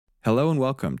Hello and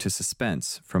welcome to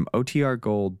Suspense from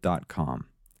OTRGold.com.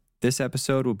 This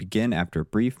episode will begin after a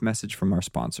brief message from our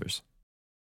sponsors.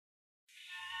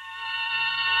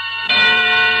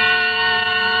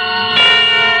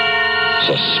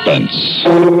 Suspense.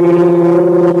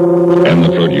 And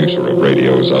the producer of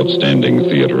radio's outstanding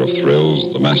theater of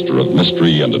thrills, the master of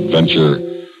mystery and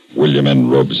adventure, William N.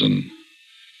 Robson.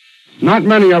 Not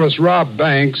many of us rob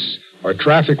banks, or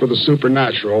traffic with the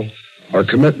supernatural, or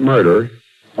commit murder,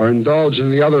 or indulge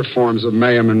in the other forms of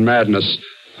mayhem and madness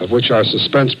of which our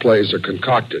suspense plays are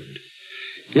concocted.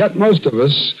 Yet most of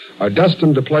us are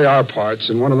destined to play our parts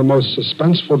in one of the most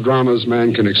suspenseful dramas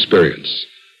man can experience,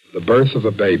 the birth of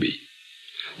a baby.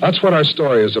 That's what our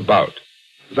story is about.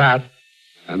 That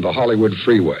and the Hollywood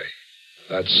Freeway,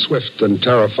 that swift and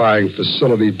terrifying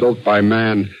facility built by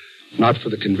man, not for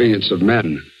the convenience of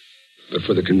men, but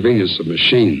for the convenience of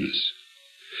machines.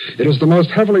 It is the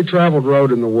most heavily traveled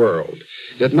road in the world.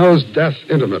 It knows death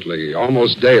intimately,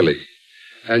 almost daily.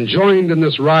 And joined in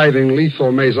this writhing,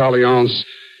 lethal mésalliance,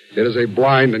 it is a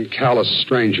blind and callous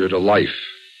stranger to life.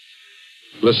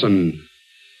 Listen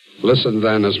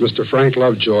then, as Mr. Frank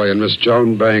Lovejoy and Miss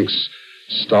Joan Banks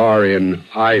star in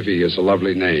Ivy is a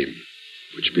Lovely Name,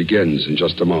 which begins in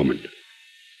just a moment.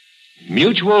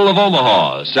 Mutual of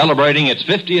Omaha, celebrating its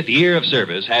 50th year of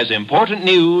service, has important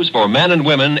news for men and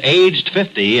women aged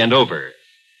 50 and over.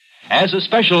 As a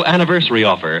special anniversary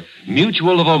offer,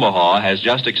 Mutual of Omaha has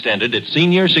just extended its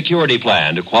senior security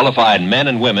plan to qualified men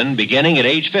and women beginning at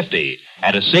age 50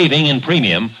 at a saving in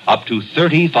premium up to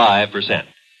 35%.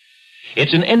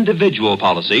 It's an individual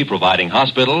policy providing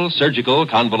hospital, surgical,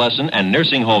 convalescent, and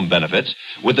nursing home benefits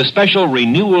with a special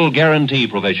renewal guarantee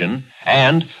provision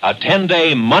and a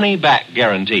 10-day money-back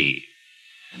guarantee.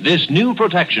 This new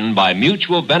protection by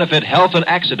Mutual Benefit Health and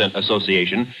Accident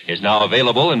Association is now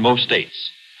available in most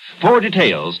states. For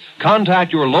details,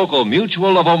 contact your local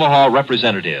Mutual of Omaha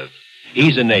representative.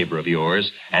 He's a neighbor of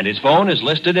yours, and his phone is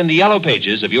listed in the yellow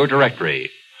pages of your directory.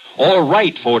 Or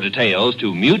write for details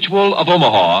to Mutual of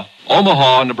Omaha,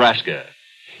 Omaha, Nebraska.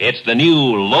 It's the new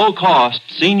low-cost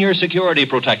senior security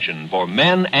protection for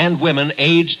men and women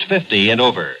aged 50 and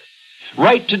over.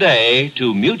 Write today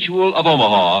to Mutual of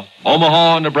Omaha,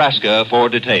 Omaha, Nebraska for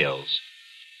details.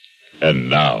 And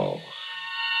now,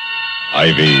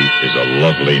 Ivy is a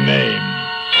Lovely Name,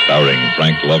 starring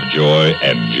Frank Lovejoy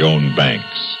and Joan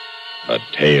Banks. A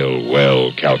tale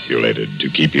well calculated to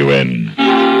keep you in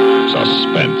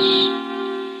suspense.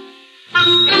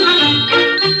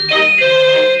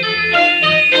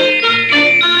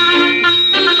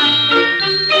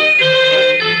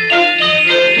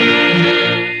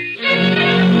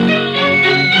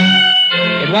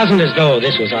 It wasn't as though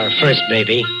this was our first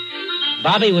baby.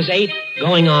 Bobby was 8,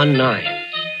 going on 9.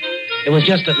 It was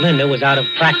just that Linda was out of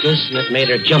practice, and it made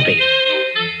her jumpy.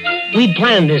 We'd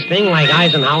planned this thing like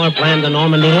Eisenhower planned the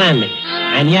Normandy landings.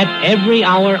 And yet, every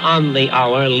hour on the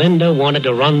hour, Linda wanted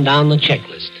to run down the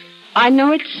checklist. I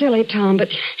know it's silly, Tom, but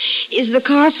is the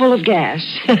car full of gas?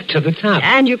 To the top.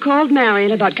 And you called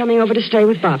Marion about coming over to stay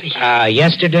with Bobby?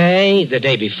 Yesterday, the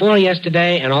day before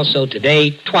yesterday, and also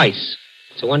today twice.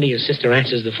 It's a wonder your sister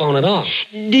answers the phone at all.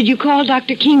 Did you call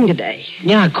Dr. King today?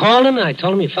 Yeah, I called him, and I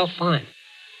told him you felt fine.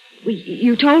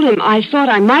 You told him I thought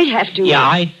I might have to... Yeah,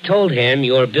 I told him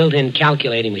your built-in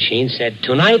calculating machine said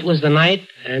tonight was the night,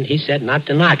 and he said not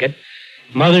to knock it.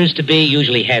 Mothers-to-be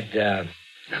usually had,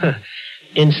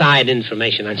 inside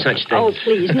information on such things. Oh,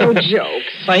 please, no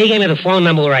jokes. Well, he gave me the phone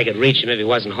number where I could reach him if he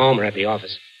wasn't home or at the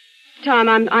office. Tom,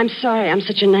 I'm sorry I'm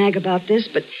such a nag about this,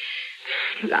 but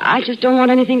I just don't want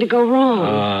anything to go wrong.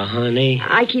 Oh, honey.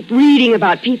 I keep reading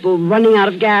about people running out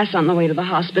of gas on the way to the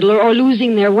hospital or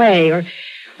losing their way or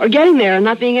getting there and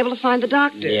not being able to find the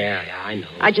doctor. Yeah, I know.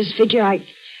 I just figure I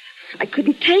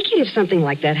couldn't take it if something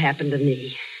like that happened to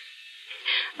me.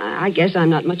 I guess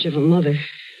I'm not much of a mother.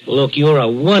 Look, you're a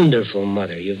wonderful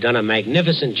mother. You've done a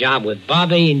magnificent job with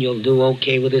Bobby, and you'll do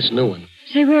okay with this new one.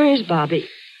 Say, where is Bobby?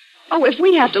 Oh, if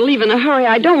we have to leave in a hurry,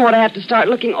 I don't want to have to start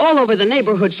looking all over the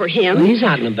neighborhood for him. Well, he's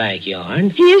out in the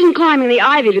backyard. He isn't climbing the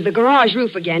ivy to the garage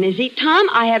roof again, is he? Tom,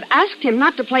 I have asked him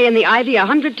not to play in the ivy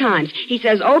 100 times. He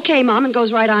says, okay, Mom, and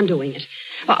goes right on doing it.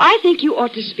 Well, I think you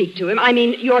ought to speak to him. I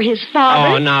mean, you're his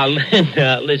father. Oh, now,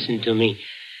 Linda, listen to me.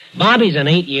 Bobby's an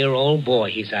 8-year-old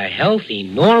boy. He's a healthy,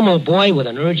 normal boy with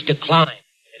an urge to climb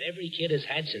that every kid has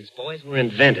had since boys were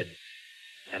invented.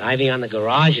 That ivy on the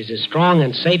garage is as strong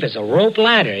and safe as a rope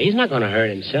ladder. He's not going to hurt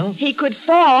himself. He could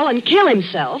fall and kill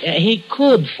himself. He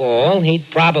could fall. He'd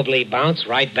probably bounce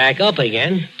right back up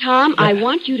again. Tom, I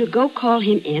want you to go call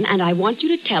him in, and I want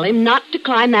you to tell him not to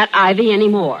climb that ivy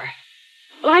anymore.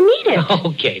 Well, I mean it.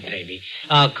 Okay, baby.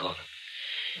 I'll call him.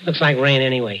 Looks like rain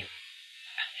anyway.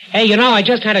 Hey, I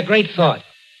just had a great thought.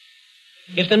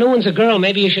 If the new one's a girl,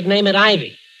 maybe you should name it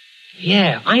Ivy.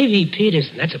 Yeah, Ivy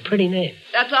Peterson. That's a pretty name.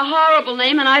 That's a horrible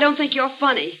name, and I don't think you're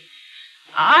funny.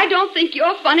 I don't think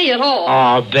you're funny at all.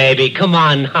 Oh, baby, come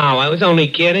on now. I was only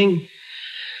kidding.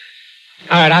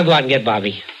 All right, I'll go out and get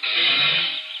Bobby.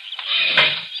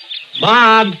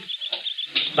 Bob!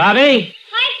 Bobby?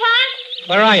 Hi, Pop.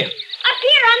 Where are you? Up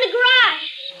here on the garage.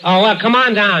 Oh, well, come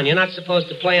on down. You're not supposed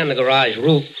to play on the garage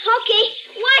roof. Okay,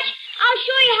 watch. I'll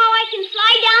show you how I can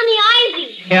slide down the ivy.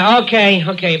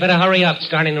 Yeah, okay. Better hurry up. It's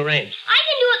starting to rain. I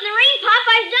can do it in the rain, Pop.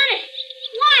 I've done it.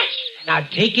 Watch. Now,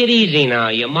 take it easy now.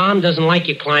 Your mom doesn't like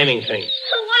you climbing things.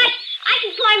 Watch. I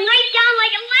can climb right down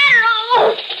like a ladder.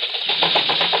 Oh.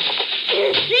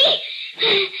 See?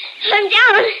 I'm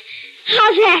down.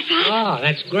 How's that, Pop? Oh,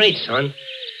 that's great, son.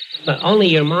 But only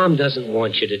your mom doesn't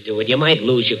want you to do it. You might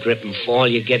lose your grip and fall.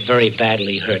 You'd get very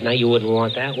badly hurt. Now, you wouldn't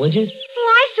want that, would you? Well,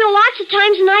 I fell lots of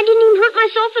times, and I didn't even hurt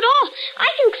myself at all. I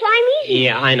can climb easy.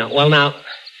 Yeah, I know. Well, now,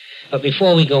 but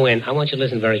before we go in, I want you to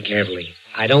listen very carefully.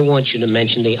 I don't want you to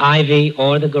mention the ivy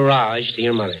or the garage to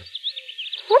your mother.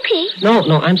 Okay.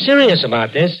 No, I'm serious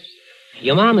about this.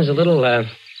 Your mom is a little,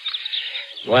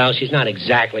 well, she's not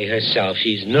exactly herself.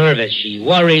 She's nervous. She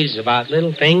worries about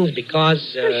little things because,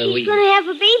 she's going to have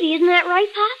a baby, isn't that right,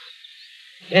 Pop?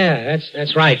 Yeah,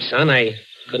 that's right, son. I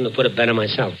couldn't have put it better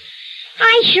myself.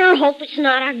 I sure hope it's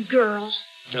not a girl.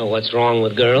 Oh, what's wrong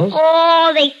with girls?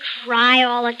 Oh, they cry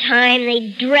all the time.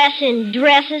 They dress in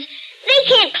dresses. They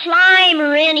can't climb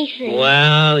or anything.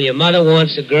 Well, your mother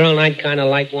wants a girl, and I'd kind of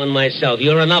like one myself.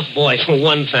 You're enough boy for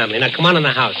one family. Now, come on in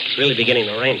the house. It's really beginning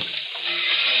to rain.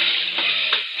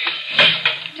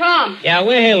 Tom. Yeah,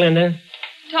 we're here, Linda.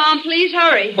 Tom, please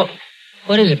hurry.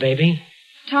 What is it, baby?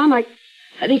 Tom, I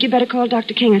think you better call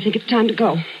Dr. King. I think it's time to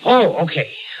go. Oh,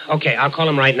 okay. Okay, I'll call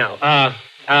him right now.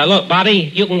 Look,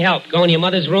 Bobby, you can help. Go in your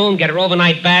mother's room, get her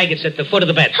overnight bag. It's at the foot of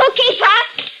the bed. Okay, Pop.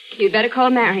 You'd better call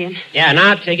Marion. Yeah,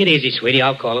 now, take it easy, sweetie.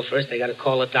 I'll call her first. I gotta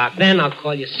call the doc. Then I'll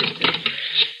call your sister.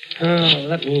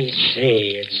 Let me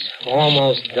see. It's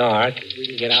almost dark. If we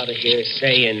can get out of here,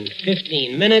 say, in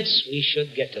 15 minutes, we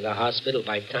should get to the hospital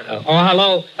by time...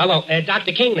 hello.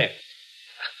 Dr. King there.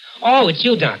 Oh, it's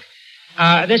you, Doc.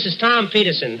 This is Tom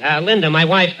Peterson. Linda, my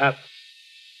wife...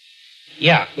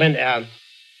 Yeah, Linda,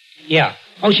 yeah.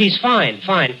 Oh, she's fine.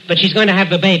 But she's going to have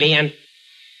the baby, and...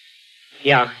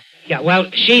 Yeah,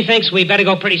 well, she thinks we better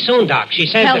go pretty soon, Doc. She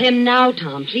says... Tell him now,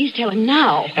 Tom. Please tell him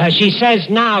now. She says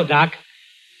now, Doc.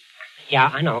 Yeah,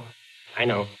 I know.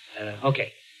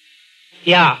 Okay.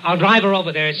 Yeah, I'll drive her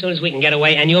over there as soon as we can get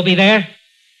away, and you'll be there?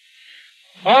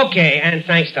 Okay, and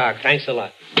thanks, Doc. Thanks a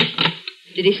lot.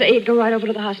 Did he say he'd go right over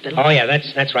to the hospital? Oh, yeah,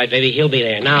 that's right, baby. He'll be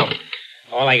there. Now,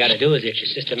 all I gotta do is get your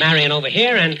sister Marion over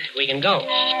here, and we can go.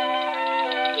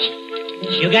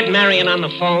 You get Marion on the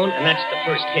phone, and that's the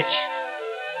first hitch.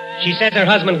 She says her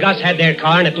husband Gus had their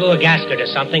car, and it blew a gasket or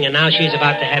something, and now she's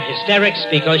about to have hysterics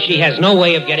because she has no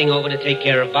way of getting over to take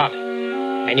care of Bobby.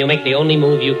 And you make the only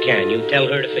move you can. You tell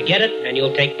her to forget it, and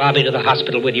you'll take Bobby to the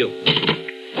hospital with you.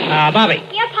 Bobby.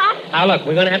 Yeah, Pop? Now, look,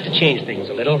 we're going to have to change things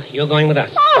a little. You're going with us.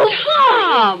 Oh,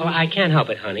 Tom! Well, I can't help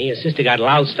it, honey. Your sister got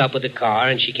loused up with the car,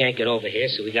 and she can't get over here,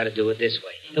 so we got to do it this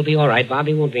way. It'll be all right.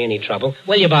 Bobby won't be any trouble.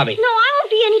 Will you, Bobby? No, I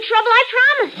won't be any trouble, I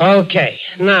promise. Okay.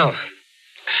 Now,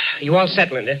 you all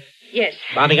set, Linda? Yes.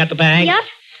 Bobby got the bag? Yep.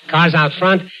 Car's out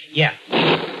front? Yeah.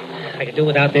 I could do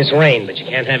without this rain, but you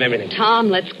can't have everything. Tom,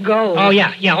 let's go. Oh,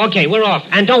 yeah, okay, we're off.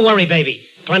 And don't worry, baby.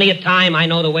 Plenty of time. I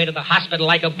know the way to the hospital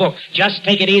like a book. Just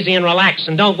take it easy and relax,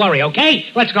 and don't worry, okay?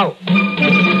 Let's go.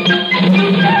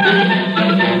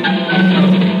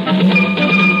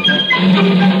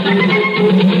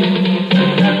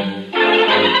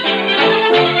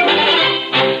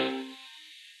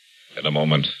 In a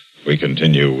moment, we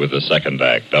continue with the second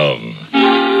act of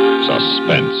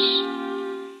Suspense.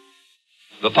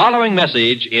 The following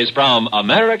message is from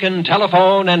American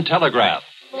Telephone and Telegraph.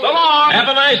 So long. Have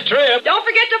a nice trip. Don't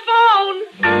forget to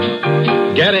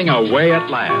phone. Getting away at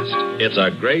last. It's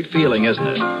a great feeling, isn't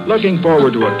it? Looking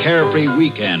forward to a carefree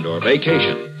weekend or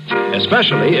vacation.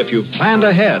 Especially if you've planned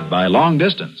ahead by long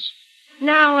distance.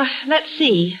 Now, let's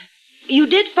see. You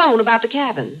did phone about the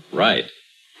cabin. Right.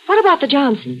 What about the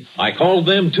Johnsons? I called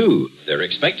them, too. They're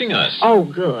expecting us. Oh,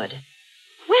 good.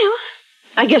 Well,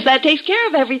 I guess that takes care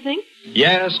of everything.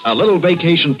 Yes, a little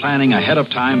vacation planning ahead of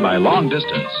time by long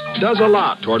distance does a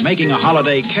lot toward making a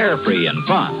holiday carefree and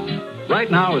fun. Right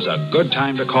now is a good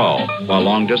time to call while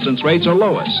long distance rates are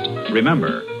lowest.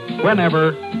 Remember,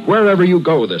 whenever, wherever you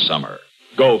go this summer,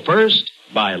 go first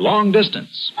by long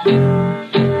distance.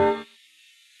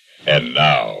 And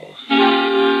now,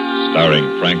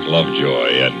 Starring Frank Lovejoy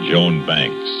and Joan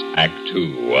Banks, Act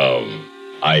 2 of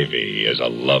Ivy is a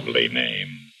Lovely Name.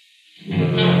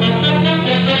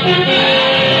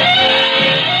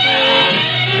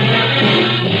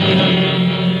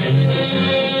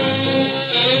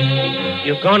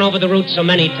 You've gone over the route so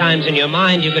many times in your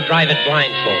mind you could drive it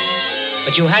blindfold.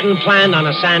 But you hadn't planned on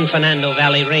a San Fernando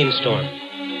Valley rainstorm.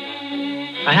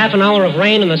 A half an hour of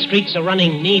rain and the streets are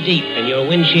running knee-deep, and your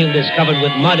windshield is covered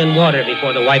with mud and water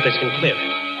before the wipers can clear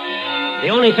it. The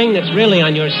only thing that's really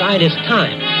on your side is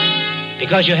time,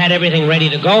 because you had everything ready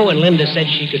to go, and Linda said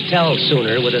she could tell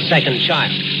sooner with a second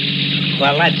child.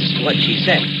 Well, that's what she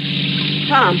said.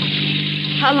 Tom,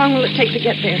 how long will it take to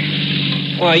get there?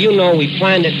 Well, you know we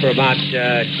planned it for about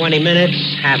 20 minutes,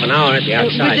 half an hour at the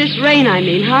outside. With this rain, I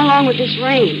mean. How long with this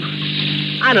rain?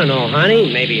 I don't know, honey.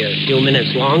 Maybe a few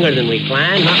minutes longer than we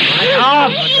planned.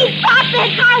 Not much. Please, Pop,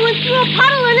 that car went through a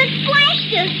puddle and it splashed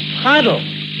us. Puddle?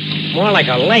 More like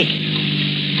a lake.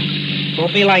 Won't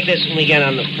be like this when we get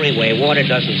on the freeway. Water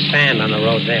doesn't stand on the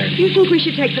road there. You think we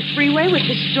should take the freeway with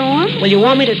the storm? Well, you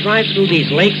want me to drive through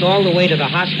these lakes all the way to the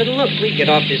hospital? Look, we get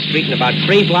off this street in about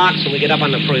 3 blocks and we get up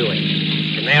on the freeway.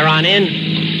 From there on in,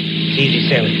 it's easy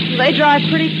sailing. They drive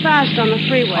pretty fast on the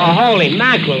freeway. Oh, holy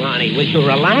mackerel, honey. Will you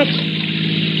relax?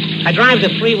 I drive the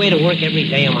freeway to work every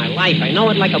day of my life. I know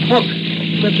it like a book.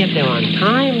 We'll get there on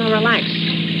time. Now relax.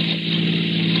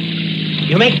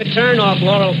 You make the turn off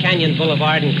Laurel Canyon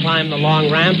Boulevard and climb the long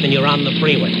ramp, and you're on the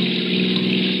freeway.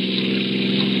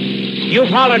 You've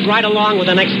hollered right along with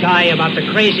the next guy about the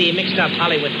crazy, mixed-up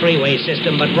Hollywood freeway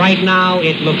system, but right now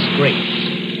it looks great.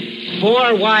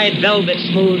 4 wide,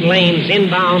 velvet-smooth lanes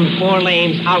inbound, 4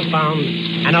 lanes outbound,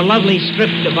 and a lovely strip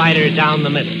divider down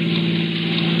the middle.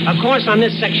 Of course, on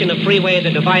this section of freeway, the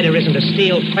divider isn't a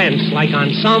steel fence like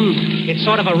on some. It's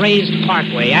sort of a raised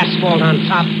parkway, asphalt on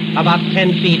top, about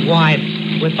 10 feet wide,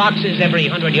 with boxes every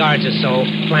 100 yards or so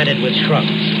planted with shrubs.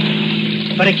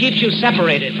 But it keeps you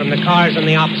separated from the cars in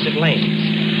the opposite lanes.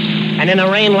 And in a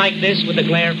rain like this, with the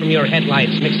glare from your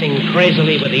headlights mixing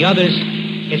crazily with the others,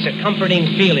 it's a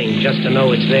comforting feeling just to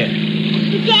know it's there.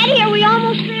 Daddy, are we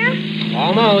almost there?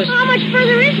 Almost. How much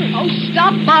further is it? Oh,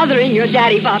 stop bothering your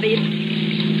daddy, Bobby.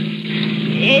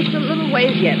 It's a little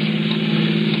ways yet.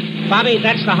 Bobby,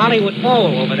 that's the Hollywood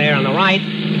Bowl over there on the right.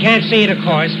 You can't see it, of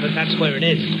course, but that's where it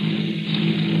is.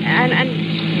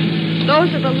 And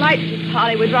those are the lights of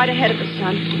Hollywood right ahead of the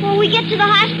sun. Will we get to the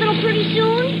hospital pretty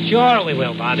soon? Sure we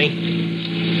will, Bobby.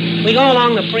 We go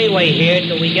along the freeway here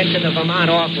till we get to the Vermont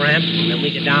off-ramp, and then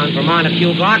we get down Vermont a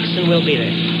few blocks, and we'll be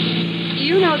there. Do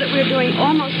you know that we're doing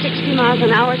almost 60 miles an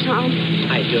hour, Tom?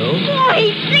 I do. Boy,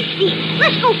 60.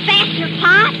 Let's go faster,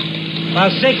 Pop. Well,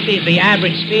 60 is the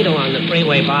average speed along the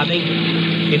freeway, Bobby.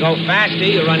 If you go faster,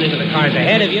 you run into the cars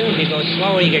ahead of you. If you go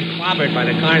slower, you get clobbered by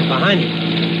the cars behind you.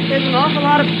 There's an awful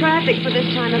lot of traffic for this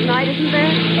time of night, isn't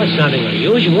there? Well, it's nothing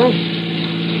unusual.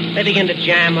 They begin to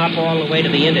jam up all the way to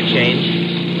the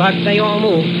interchange, but they all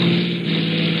move.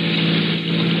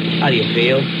 How do you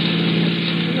feel?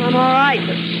 I'm all right,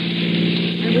 but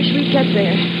I wish we'd get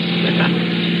there.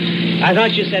 I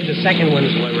thought you said the second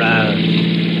ones were, well,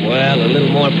 a little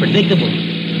more predictable.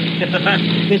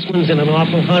 This one's in an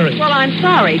awful hurry. Well, I'm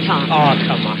sorry, Tom. Oh,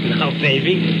 come on now,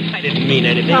 baby. I didn't mean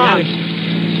anything. Tom,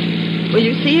 will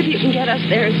you see if you can get us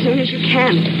there as soon as you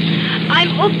can?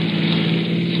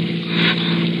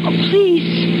 Oh,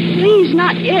 please,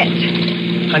 not yet.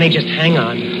 Honey, just hang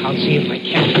on. I'll see if I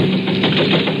can.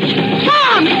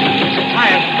 Tom! It's a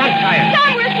tire, front tire.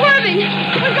 Tom, we're swerving.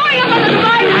 We're going up on the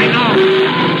divider. I know.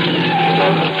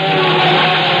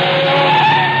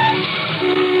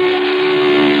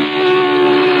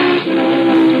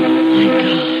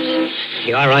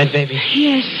 You all right, baby?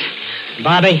 Yes.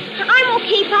 Bobby? I'm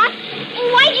okay, Pop.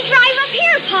 Why'd you drive up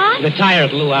here, Pop? The tire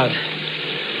blew out.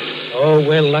 Oh,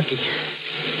 we're lucky.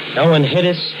 No one hit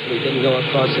us. We didn't go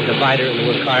across the divider into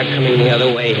a car coming the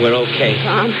other way. We're okay.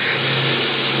 Tom,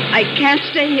 I can't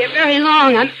stay here very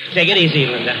long. Take it easy,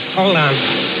 Linda. Hold on.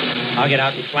 I'll get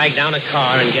out and flag down a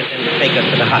car and get them to take us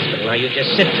to the hospital. Now, you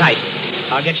just sit tight.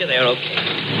 I'll get you there, okay?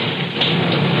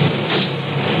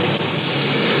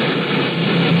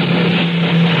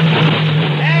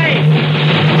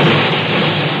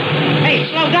 Hey,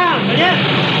 slow down, will you?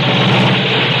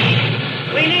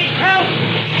 We need help.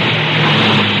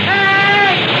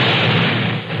 Hey!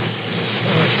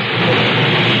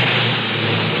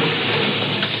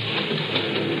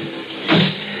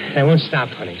 They won't stop,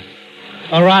 honey.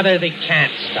 Or rather, they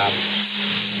can't stop.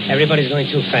 Everybody's going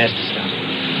too fast to stop.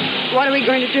 What are we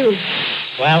going to do?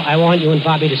 Well, I want you and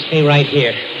Bobby to stay right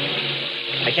here.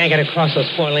 I can't get across those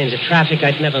 4 lanes of traffic.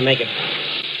 I'd never make it.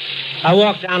 I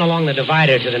walk down along the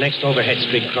divider to the next overhead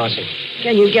street crossing.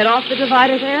 Can you get off the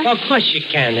divider there? Well, of course you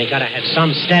can. They gotta have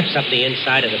some steps up the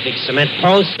inside of the big cement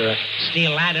post or a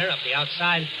steel ladder up the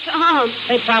outside. Tom.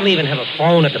 They probably even have a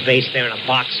phone at the base there in a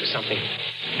box or something.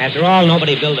 After all,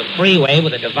 nobody built a freeway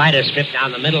with a divider stripped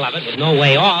down the middle of it with no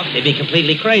way off. They'd be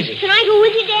completely crazy. Can I go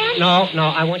with you, Dad? No,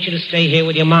 I want you to stay here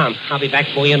with your mom. I'll be back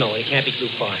before you know it. It can't be too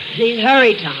far. Please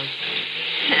hurry, Tom.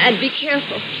 And be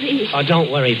careful, please. Oh, don't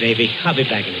worry, baby. I'll be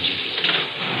back in a jiffy.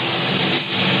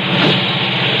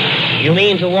 You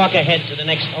mean to walk ahead to the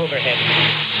next overhead.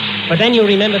 But then you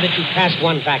remember that you passed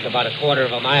one back about a quarter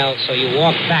of a mile, so you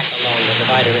walk back along the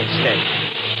divider instead.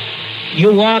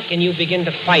 You walk and you begin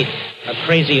to fight a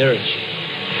crazy urge.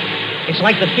 It's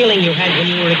like the feeling you had when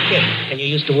you were a kid and you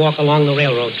used to walk along the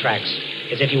railroad tracks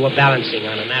as if you were balancing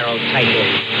on a narrow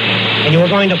tightrope. And you were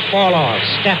going to fall off,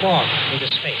 step off into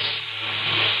space.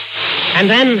 And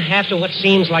then, after what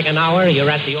seems like an hour, you're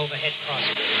at the overhead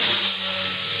crossing.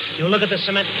 You look at the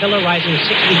cement pillar rising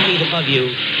 60 feet above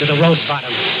you to the road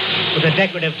bottom, with the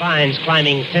decorative vines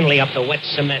climbing thinly up the wet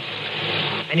cement.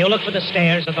 And you look for the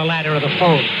stairs or the ladder or the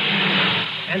phone.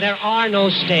 And there are no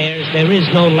stairs, there is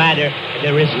no ladder, and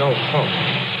there is no phone.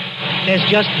 There's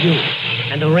just you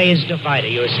and the raised divider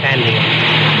you're standing on.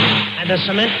 And the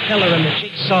cement pillar and the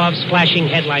jigsaw of splashing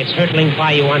headlights hurtling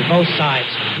by you on both sides,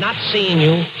 not seeing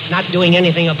you, not doing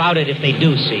anything about it if they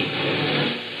do see.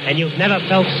 And you've never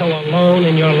felt so alone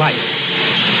in your life.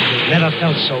 You've never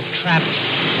felt so trapped.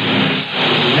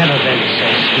 You've never been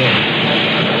so scared.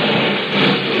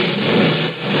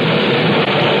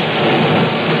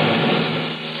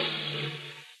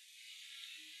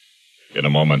 In a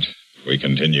moment, we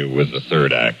continue with the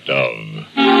third act of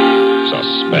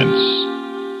Suspense.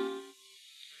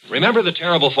 Remember the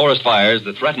terrible forest fires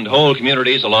that threatened whole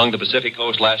communities along the Pacific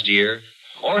coast last year?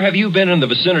 Or have you been in the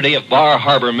vicinity of Bar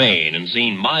Harbor, Maine, and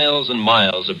seen miles and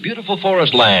miles of beautiful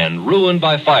forest land ruined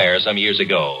by fire some years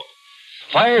ago?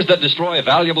 Fires that destroy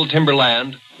valuable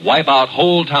timberland, wipe out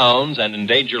whole towns, and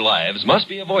endanger lives must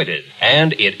be avoided,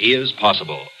 and it is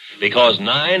possible, because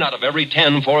 9 out of every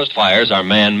 10 forest fires are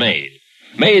man-made.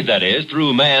 Made, that is,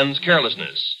 through man's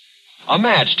carelessness. A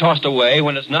match tossed away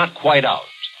when it's not quite out.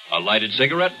 A lighted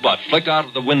cigarette butt flicked out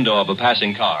of the window of a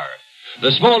passing car.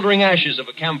 The smoldering ashes of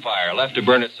a campfire left to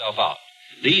burn itself out.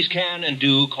 These can and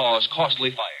do cause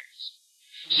costly fires.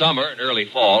 Summer and early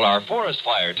fall are forest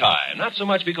fire time, not so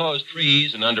much because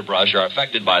trees and underbrush are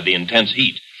affected by the intense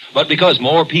heat, but because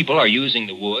more people are using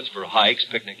the woods for hikes,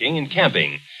 picnicking, and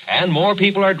camping, and more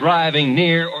people are driving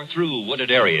near or through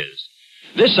wooded areas.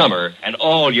 This summer and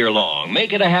all year long,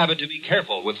 make it a habit to be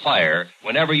careful with fire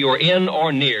whenever you're in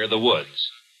or near the woods.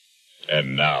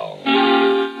 And now,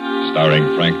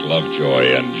 starring Frank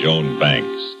Lovejoy and Joan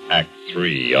Banks, Act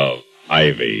 3 of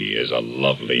Ivy is a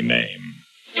Lovely Name.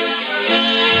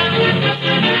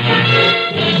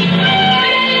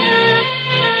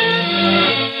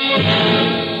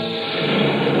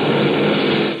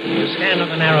 You stand on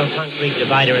the narrow concrete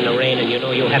divider in the rain and you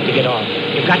know you'll have to get off.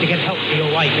 You've got to get help for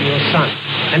your wife and your son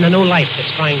and the new life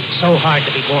that's trying so hard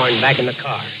to be born back in the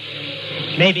car.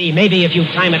 Maybe if you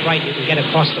time it right, you can get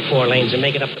across the 4 lanes and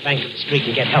make it up the bank of the street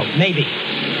and get help. Maybe,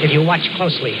 if you watch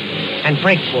closely and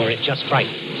brake for it just right.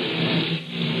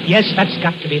 Yes, that's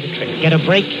got to be the trick. Get a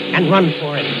brake and run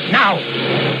for it. Now!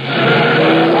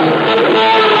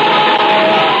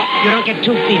 You don't get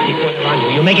 2 feet before they're on you.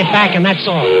 You make it back and that's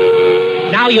all.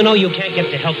 Now you know you can't get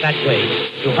to help that way.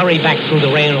 You hurry back through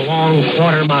the rain a long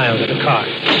quarter mile to the car.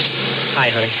 Hi,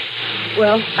 honey.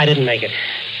 Well? I didn't make it.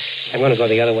 I'm going to go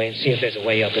the other way and see if there's a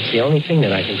way up. It's the only thing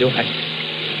that I can do.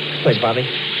 Where's Bobby?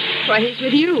 Why, he's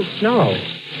with you. No.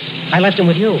 I left him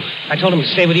with you. I told him to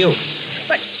stay with you.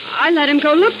 But I let him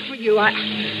go look for you.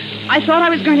 I thought I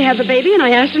was going to have the baby, and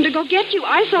I asked him to go get you.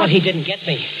 I thought... Well, he didn't get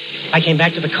me. I came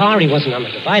back to the car. He wasn't on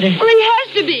the divider. Well, he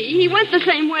has to be. He went the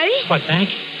same way. What, back?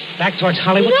 Back towards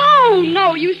Hollywood?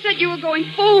 No. You said you were going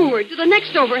forward to the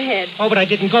next overhead. Oh, but I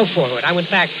didn't go forward. I went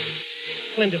back.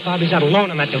 Linda, Bobby's out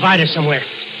alone on that divider somewhere.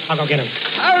 I'll go get him.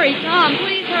 Hurry, Tom.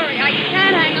 Please hurry. I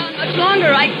can't hang on much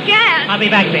longer. I can't. I'll be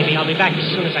back, baby. I'll be back as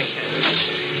soon as I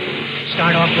can.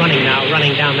 Start off running now,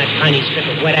 running down that tiny strip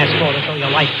of wet asphalt as though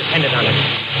your life depended on it.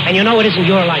 And you know it isn't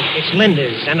your life. It's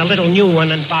Linda's and a little new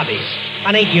one and Bobby's.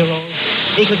 An 8-year-old.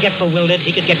 He could get bewildered.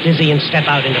 He could get dizzy and step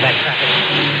out into that traffic.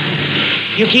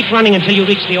 You keep running until you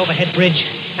reach the overhead bridge,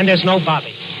 and there's no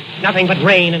Bobby. Nothing but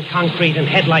rain and concrete and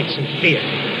headlights and fear.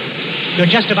 You're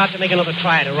just about to make another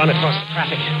try to run across the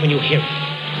traffic when you hear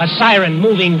it. A siren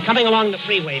moving, coming along the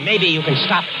freeway. Maybe you can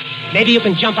stop it. Maybe you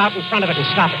can jump out in front of it and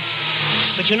stop it.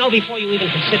 But you know before you even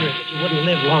consider it that you wouldn't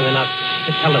live long enough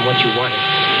to tell them what you wanted.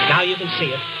 Now you can see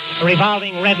it. A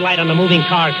revolving red light on the moving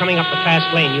car coming up the fast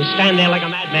lane. You stand there like a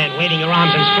madman, waving your arms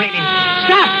and screaming,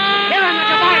 "Stop! Here on the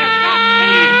divider! Stop!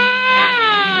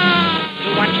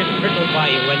 You watch it trickle by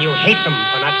you, and you hate them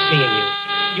for not seeing you.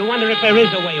 You wonder if there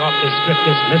is a way off this strip,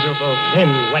 this miserable,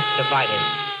 thin, wet divider.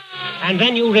 And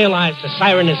then you realize the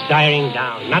siren is dying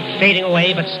down, not fading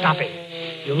away, but stopping.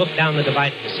 You look down the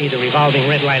divider to see the revolving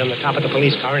red light on the top of the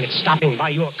police car, and it's stopping by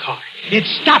your car. It's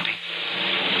stopping!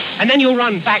 And then you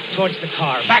run back towards the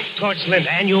car, back towards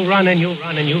Linda, and you run and you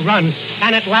run and you run,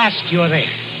 and at last you're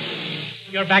there.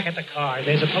 You're back at the car.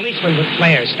 There's a policeman with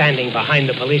flares standing behind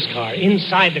the police car.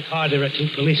 Inside the car, there are two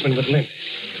policemen with Linda.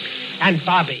 And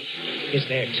Bobby is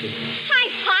there, too. Hi,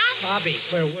 Pop. Bobby,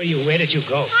 where were you? Where did you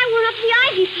go? I went up the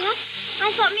ivy, Pop.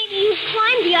 I thought maybe you'd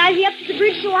climb the ivy up to the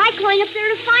bridge, so I climbed up there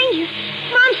to find you.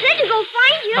 Mom said to go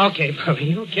find you. Okay,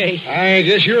 Bobby, okay. I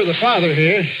guess you're the father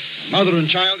here. Mother and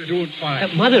child are doing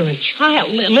fine. Mother and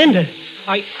child? Linda,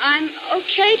 I'm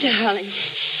okay, darling.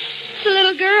 It's a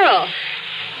little girl.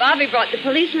 Bobby brought the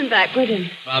policeman back with him.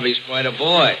 Bobby's quite a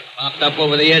boy. Popped up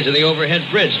over the edge of the overhead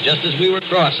bridge just as we were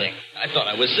crossing. I thought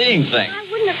I was seeing things. I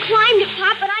wouldn't have climbed it,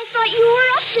 Pop, but I thought you were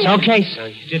up there. It's okay,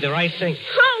 son. You did the right thing.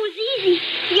 Oh, it was easy.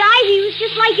 The ivy was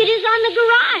just like it is on the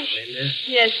garage. Linda?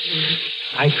 Yes.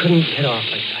 I couldn't get off.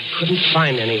 I couldn't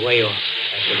find any way off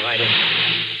that divider.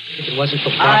 If it wasn't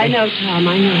for Bobby. I know, Tom,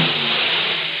 I know.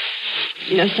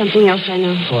 You know something else I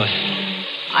know? What?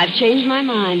 I've changed my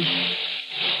mind.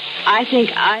 I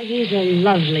think Ivy's a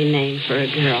lovely name for a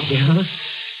girl. Yeah?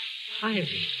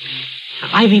 Ivy.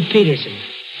 Ivy Peterson.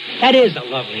 That is a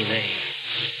lovely name.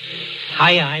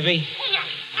 Hi, Ivy.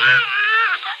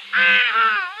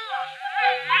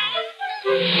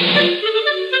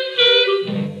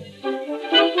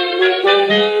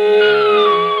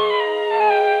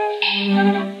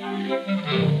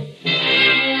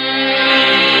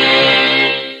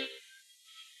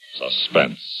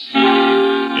 Suspense,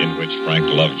 in which Frank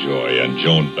Lovejoy and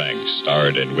Joan Banks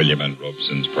starred in William N.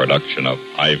 Robeson's production of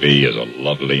Ivy is a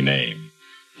Lovely Name,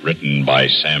 written by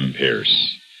Sam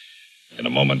Pierce. In a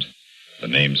moment, the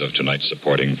names of tonight's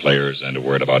supporting players and a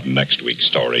word about next week's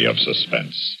story of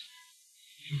suspense.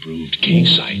 Improved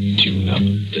K-Site tune-up,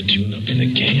 the tune-up in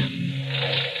a can.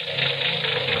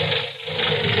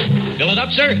 Fill it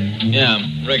up, sir? Yeah,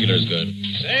 regular's good.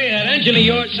 Say, that engine of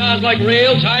yours sounds like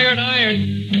rail, tire, and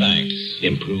iron. Thanks.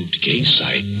 Improved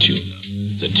K-Site tune-up,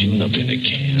 the tune-up in a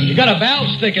can. You got a valve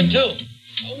sticking, too.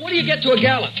 What do you get to a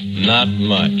gallon? Not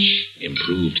much.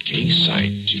 Improved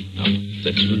K-Site tune-up,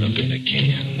 the tune-up in a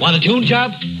can. Want a tune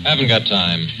job? Haven't got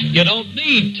time. You don't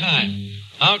need time.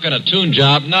 How can a tune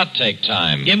job not take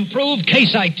time? Improved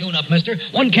K-Site tune-up, mister.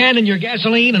 1 can in your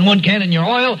gasoline and 1 can in your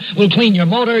oil will clean your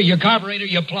motor, your carburetor,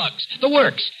 your plugs. The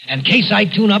works. And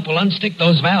K-Site tune-up will unstick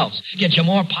those valves. Get you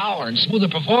more power and smoother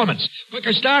performance.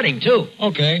 Quicker starting, too.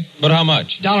 Okay, but how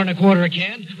much? $1.25 a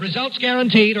can. Results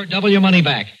guaranteed or double your money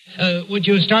back. Would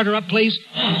you start her up, please?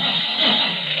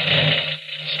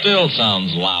 Still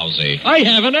sounds lousy. I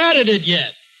haven't added it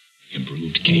yet.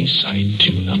 Improved K-Site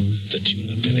tune-up, the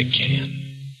tune-up in a can.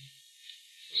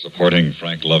 Supporting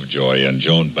Frank Lovejoy and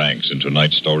Joan Banks in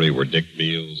tonight's story were Dick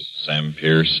Beals, Sam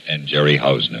Pierce, and Jerry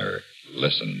Hausner.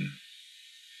 Listen.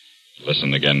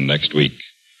 Listen again next week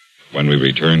when we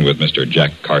return with Mr.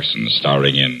 Jack Carson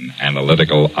starring in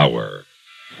Analytical Hour.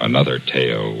 Another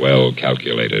tale well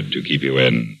calculated to keep you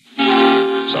in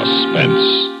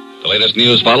suspense. The latest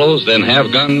news follows, then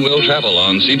Have Gun Will Travel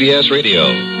on CBS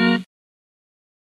Radio.